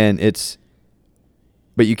 But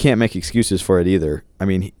you can't make excuses for it either. I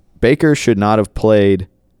mean, Baker should not have played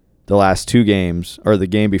the last 2 games or the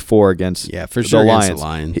game before against the Lions.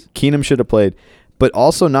 Keenum should have played. But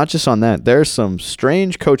also not just on that. There's some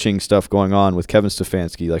strange coaching stuff going on with Kevin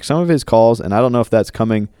Stefanski. Like some of his calls, and I don't know if that's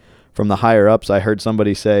coming from the higher ups. I heard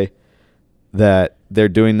somebody say that they're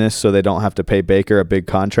doing this so they don't have to pay Baker a big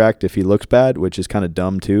contract if he looks bad, which is kind of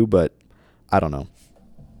dumb too, but I don't know.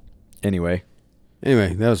 Anyway,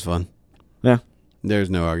 that was fun. Yeah. There's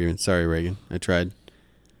no argument. Sorry, Reagan. I tried.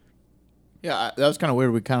 Yeah, that was kind of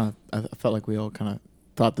weird. I felt like we all kind of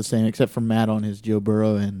thought the same, except for Matt on his Joe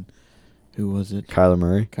Burrow and who was it? Kyler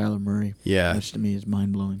Murray. Yeah. Which to me is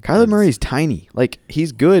mind-blowing. Kyler Murray's tiny. Like,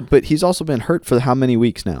 he's good, but he's also been hurt for how many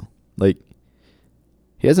weeks now? Like,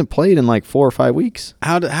 he hasn't played in like 4 or 5 weeks.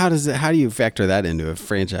 How do you factor that into a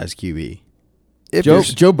franchise QB?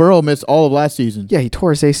 Joe Burrow missed all of last season. Yeah, he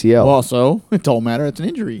tore his ACL. Well, so it don't matter. It's an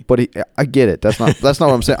injury. But I get it. That's not what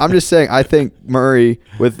I'm saying. I'm just saying I think Murray,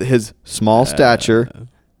 with his small stature,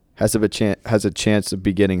 has a chance of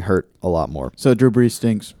be getting hurt a lot more. So Drew Brees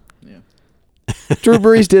stinks. Drew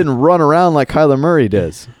Brees didn't run around like Kyler Murray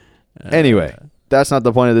does. Anyway, that's not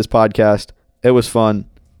the point of this podcast. It was fun.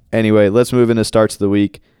 Anyway, let's move into starts of the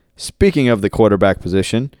week. Speaking of the quarterback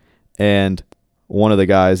position, and one of the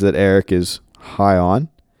guys that Eric is high on,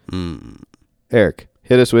 Eric,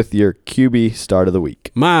 hit us with your QB start of the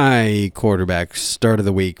week. My quarterback start of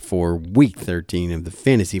the week for week 13 of the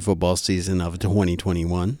fantasy football season of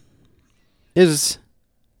 2021 is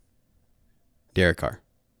Derek Carr.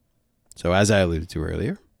 So as I alluded to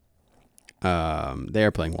earlier, they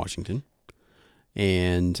are playing Washington.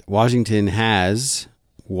 And Washington has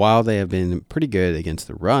while they have been pretty good against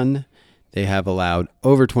the run, they have allowed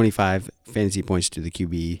over 25 fantasy points to the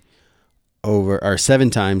QB 7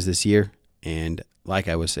 times this year. And like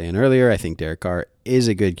I was saying earlier, I think Derek Carr is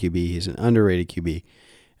a good QB. He's an underrated QB.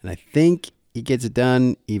 And I think he gets it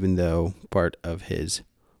done, even though part of his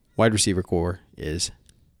wide receiver core is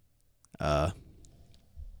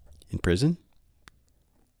in prison.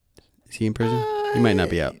 Is he in prison? He might not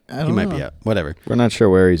be out. He might be out. Whatever. We're not sure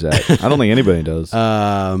where he's at. I don't think anybody does.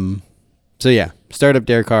 So yeah, start up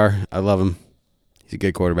Derek Carr. I love him. He's a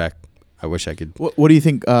good quarterback. I wish I could. What do you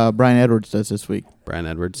think Brian Edwards does this week? Brian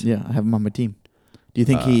Edwards? Yeah, I have him on my team. Do you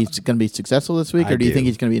think he's going to be successful this week, or do you think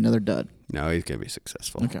he's going to be another dud? No, he's going to be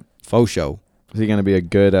successful. Okay. Faux show. Is he going to be a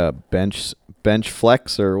good bench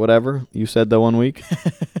flex or whatever you said the one week?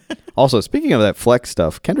 Also, speaking of that flex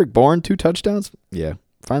stuff, Kendrick Bourne, 2 touchdowns. Yeah,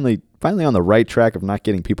 finally on the right track of not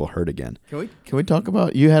getting people hurt again. Can we talk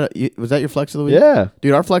about was that your flex of the week? Yeah,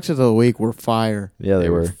 dude, our flexes of the week were fire. Yeah, they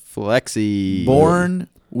were flexy. Bourne,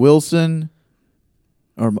 Wilson,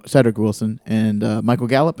 or Cedric Wilson, and Michael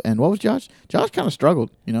Gallup, and what was Josh? Josh kind of struggled,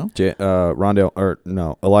 you know.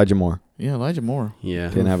 Elijah Moore. Yeah, Elijah Moore. Yeah,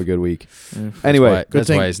 didn't have a good week. Anyway, that's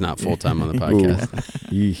why he's not full time on the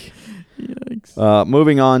podcast. Yikes.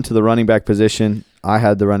 Moving on to the running back position, I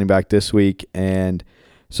had the running back this week, and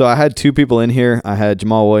so I had 2 people in here. I had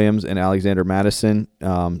Jamal Williams and Alexander Madison.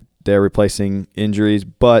 They're replacing injuries,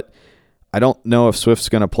 but I don't know if Swift's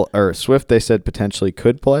going to play. Or Swift, they said potentially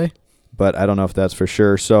could play, but I don't know if that's for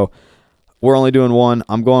sure. So we're only doing one.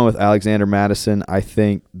 I'm going with Alexander Madison. I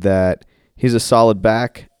think that he's a solid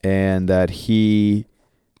back, and that he,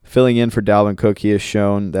 filling in for Dalvin Cook, he has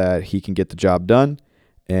shown that he can get the job done.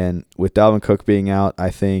 And with Dalvin Cook being out, I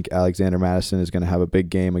think Alexander Madison is going to have a big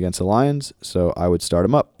game against the Lions, so I would start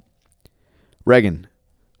him up. Reagan,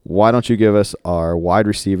 why don't you give us our wide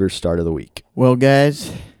receiver start of the week? Well,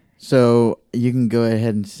 guys, so you can go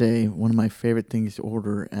ahead and say one of my favorite things to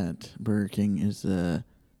order at Burger King is the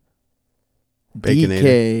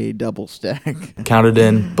DK double stack. Count it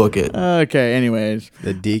in, book it. Okay, anyways.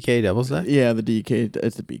 The DK double stack? Yeah, the DK.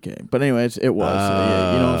 It's the BK. But anyways, it was.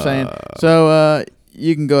 Yeah, you know what I'm saying? So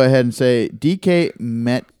you can go ahead and say DK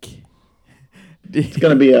Metcalf. It's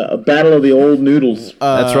going to be a battle of the old noodles.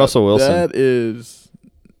 That's Russell Wilson. That is...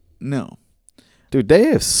 No. Dude,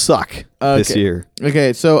 they suck this year.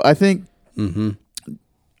 Okay, so I think... Mm-hmm.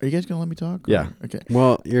 Are you guys going to let me talk? Yeah. Okay.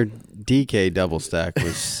 Well, your DK double stack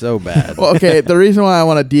was so bad. Well, okay, the reason why I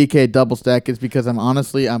want a DK double stack is because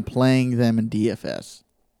I'm playing them in DFS.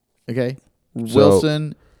 Okay?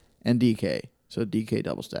 Wilson and DK. So DK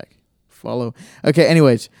double stack. Follow. Okay,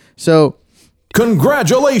 anyways. So...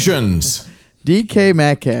 Congratulations! DK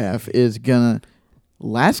Metcalf is going to...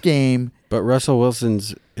 Last game... But Russell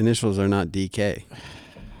Wilson's initials are not DK.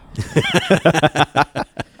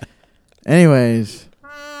 Anyways...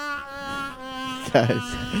 Guys,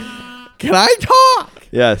 can I talk?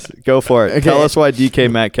 Yes, go for it. Okay. Tell us why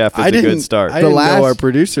DK Metcalf is a good start. I didn't know our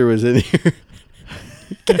producer was in here.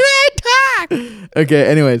 Can I talk? Okay,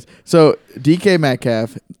 anyways. So, DK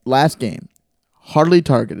Metcalf, last game, hardly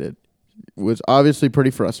targeted. Was obviously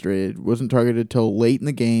pretty frustrated. Wasn't targeted till late in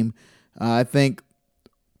the game. I think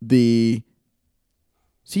the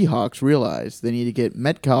Seahawks realized they need to get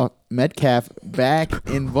Metcalf back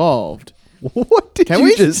involved. What did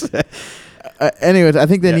you just say? Anyways, I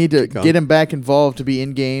think they need to get him back involved to be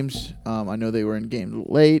in games. I know they were in games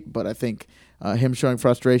late, but I think him showing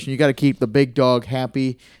frustration, you got to keep the big dog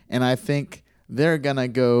happy, and I think they're going to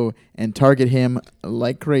go and target him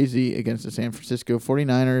like crazy against the San Francisco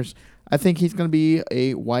 49ers. I think he's going to be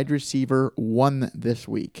a wide receiver 1 this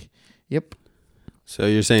week. Yep. So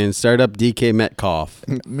you're saying start up DK Metcalf.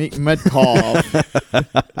 Metcalf.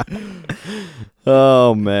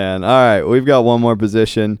 Oh, man. All right, we've got one more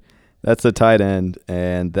position. That's the tight end,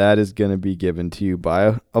 and that is going to be given to you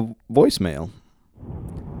by a voicemail.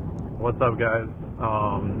 What's up, guys?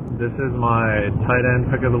 This is my tight end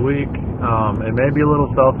pick of the week. It may be a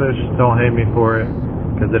little selfish. Don't hate me for it,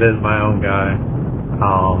 because it is my own guy.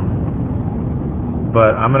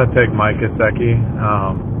 But I'm going to pick Mike Gesicki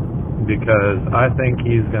because I think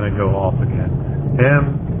he's going to go off again.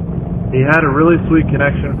 He had a really sweet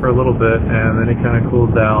connection for a little bit, and then he kind of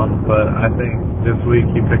cooled down. But I think this week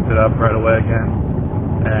he picked it up right away again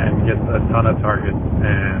and gets a ton of targets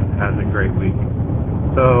and has a great week.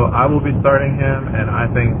 So I will be starting him, and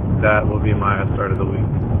I think that will be my start of the week.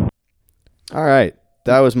 All right.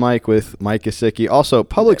 That was Mike with Mike Gesicki. Also,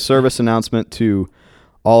 public service announcement to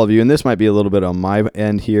all of you, and this might be a little bit on my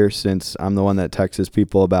end here since I'm the one that texts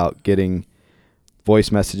people about getting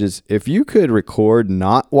voice messages. If you could record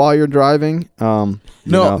not while you're driving,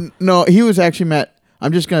 No, he was actually Matt.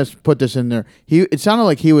 I'm just gonna put this in there. It sounded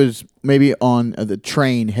like he was maybe on the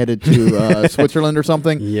train headed to Switzerland or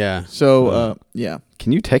something. Yeah. So yeah.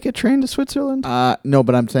 Can you take a train to Switzerland? No,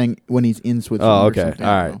 but I'm saying when he's in Switzerland. Oh, or okay. something,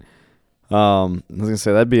 All I right. don't know. I was gonna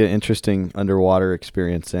say that'd be an interesting underwater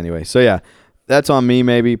experience anyway. So yeah, that's on me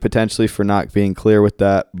maybe potentially for not being clear with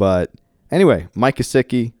that. But anyway, Mike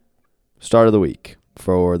Gesicki, start of the week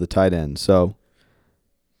for the tight end. So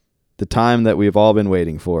the time that we've all been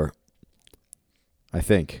waiting for. I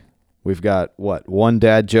think we've got one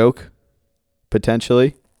dad joke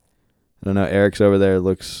potentially. I don't know. Eric's over there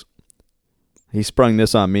he sprung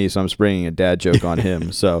this on me, so I'm springing a dad joke on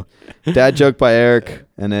him. So, dad joke by Eric,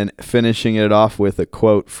 and then finishing it off with a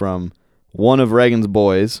quote from one of Reagan's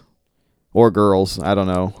boys or girls. I don't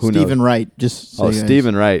know. Who knows? Stephen Wright. Just so you guys-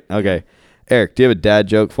 Stephen Wright. Okay. Eric, do you have a dad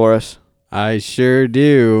joke for us? I sure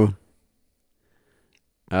do.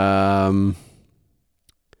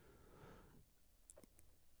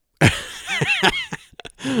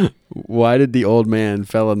 Why did the old man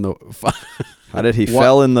fell in the? How did he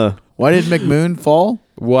fell in the? Why did McMoon fall?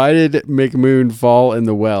 Why did McMoon fall in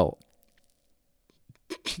the well?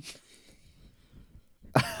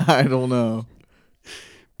 I don't know.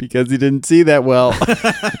 Because he didn't see that well.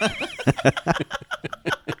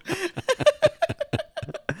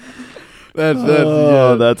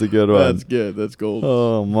 That's a good one. That's good. That's gold.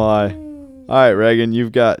 Oh my! All right, Reagan, do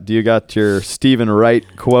you got your Stephen Wright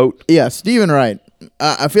quote? Yeah, Stephen Wright.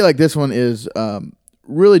 I feel like this one is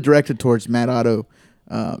really directed towards Matt Otto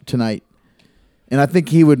tonight, and I think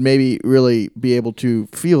he would maybe really be able to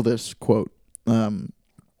feel this quote.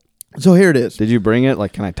 So here it is. Did you bring it?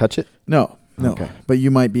 Like, can I touch it? No, Okay. but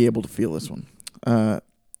you might be able to feel this one.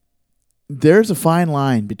 There's a fine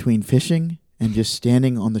line between fishing and just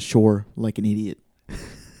standing on the shore like an idiot.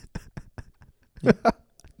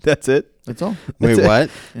 That's it. That's all. Wait, That's it. what?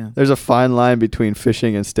 Yeah, There's a fine line between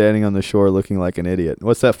fishing and standing on the shore looking like an idiot.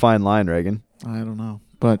 What's that fine line, Reagan? I don't know,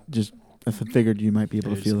 but just I figured you might be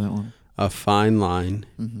able to feel that one. A fine line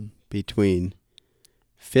Mm-hmm. between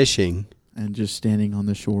fishing, And just standing on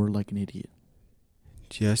the shore like an idiot.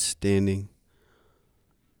 just standing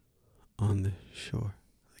on the shore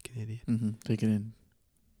like an idiot. Mm-hmm. Take it in.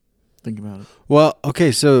 Think about it. Well,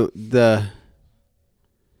 okay, so the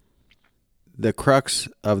crux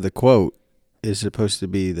of the quote is supposed to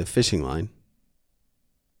be the fishing line.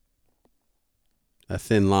 A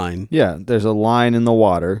thin line. Yeah, there's a line in the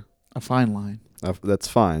water. A fine line. That's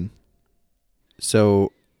fine.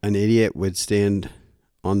 So an idiot would stand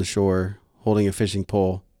on the shore holding a fishing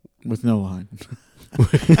pole. With no line.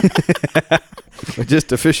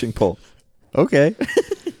 Just a fishing pole. Okay.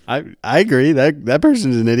 I agree. That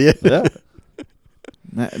person's an idiot. Yeah.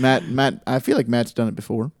 Matt, I feel like Matt's done it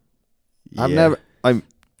before. Have you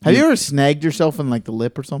ever snagged yourself in like the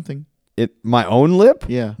lip or something? My own lip?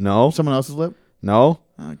 Yeah. No. Someone else's lip? No.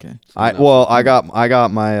 Okay. I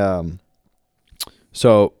got my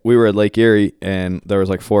so we were at Lake Erie and there was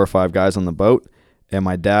like 4 or 5 guys on the boat and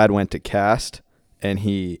my dad went to cast and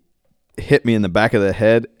he hit me in the back of the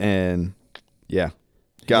head and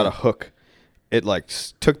got a hook. It like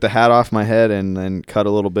took the hat off my head and then cut a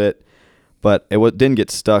little bit, but it didn't get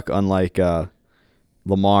stuck unlike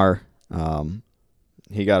Lamar.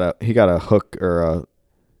 He got a hook or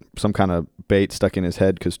some kind of bait stuck in his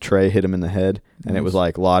head because Trey hit him in the head and it was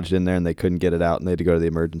like lodged in there and they couldn't get it out and they had to go to the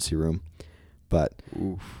emergency room. But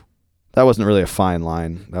that wasn't really a fine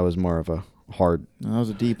line. That was more of a hard. No, that was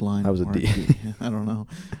a deep line. That was a Or deep. I don't know.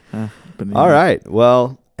 But All right.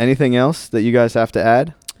 Well, anything else that you guys have to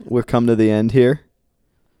add? We've come to the end here.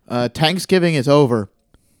 Thanksgiving is over.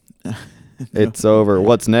 It's over.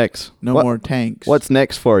 What's next? No What- more tanks. What's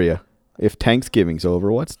next for you? If Thanksgiving's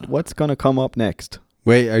over, what's going to come up next?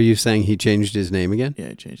 Wait, are you saying he changed his name again? Yeah,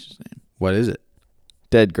 he changed his name. What is it?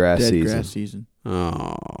 Dead grass Dead season. grass season.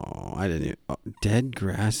 Oh, I didn't. Dead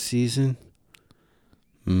grass season.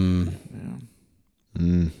 Yeah.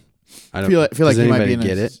 I I feel like does he might anybody be in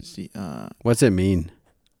get it? it. What's it mean?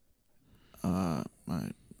 I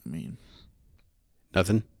mean,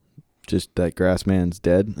 Nothing. Just that grass man's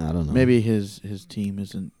dead. I don't know. maybe his team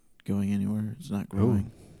isn't going anywhere. It's not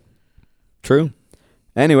growing. True.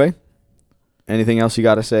 Anyway, anything else you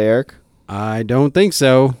got to say, Eric? I don't think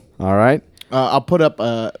so. All right. I'll put up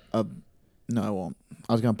no, I won't.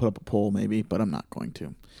 I was gonna put up a poll maybe, but I'm not going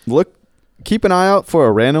to. Keep an eye out for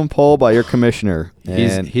a random poll by your commissioner.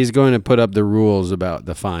 And He's going to put up the rules about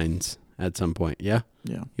the fines at some point. Yeah,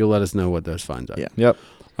 Yeah. you'll let us know what those fines are. Yeah. Yep.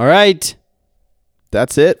 All right.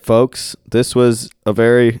 That's it, folks. This was a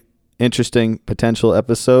very interesting potential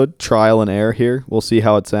episode. Trial and error here. We'll see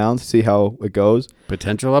how it sounds, see how it goes.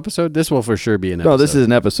 Potential episode. This will for sure be an episode. No, this is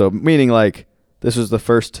an episode, meaning like This was the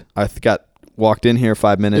first. I got walked in here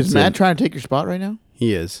 5 minutes. Is Matt trying to take your spot right now?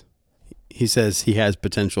 He is. He says he has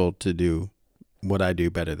potential to do what I do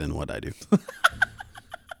better than what I do.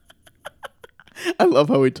 I love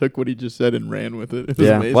how he took what he just said and ran with it. It was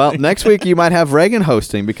Yeah. amazing. Well, next week you might have Reagan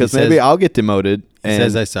hosting because maybe I'll get demoted. He And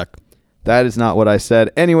says I suck. that is not what I said.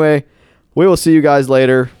 Anyway, we will see you guys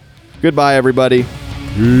later. Goodbye, everybody.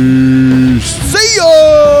 Peace. See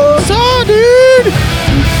ya. Saw, dude.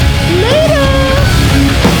 Later.